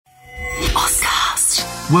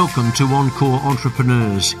Welcome to Encore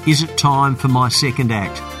Entrepreneurs. Is it time for my second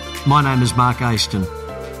act? My name is Mark Aiston.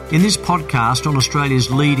 In this podcast on Australia's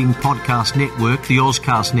leading podcast network, the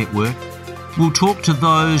Ozcast Network, we'll talk to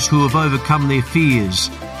those who have overcome their fears,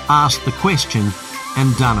 asked the question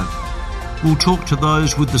and done it. We'll talk to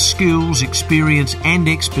those with the skills, experience and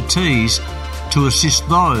expertise to assist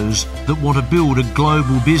those that want to build a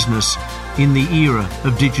global business in the era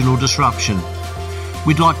of digital disruption.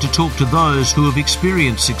 We'd like to talk to those who have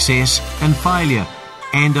experienced success and failure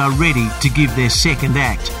and are ready to give their second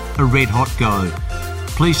act a red-hot go.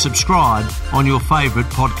 Please subscribe on your favourite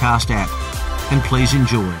podcast app and please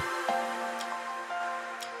enjoy.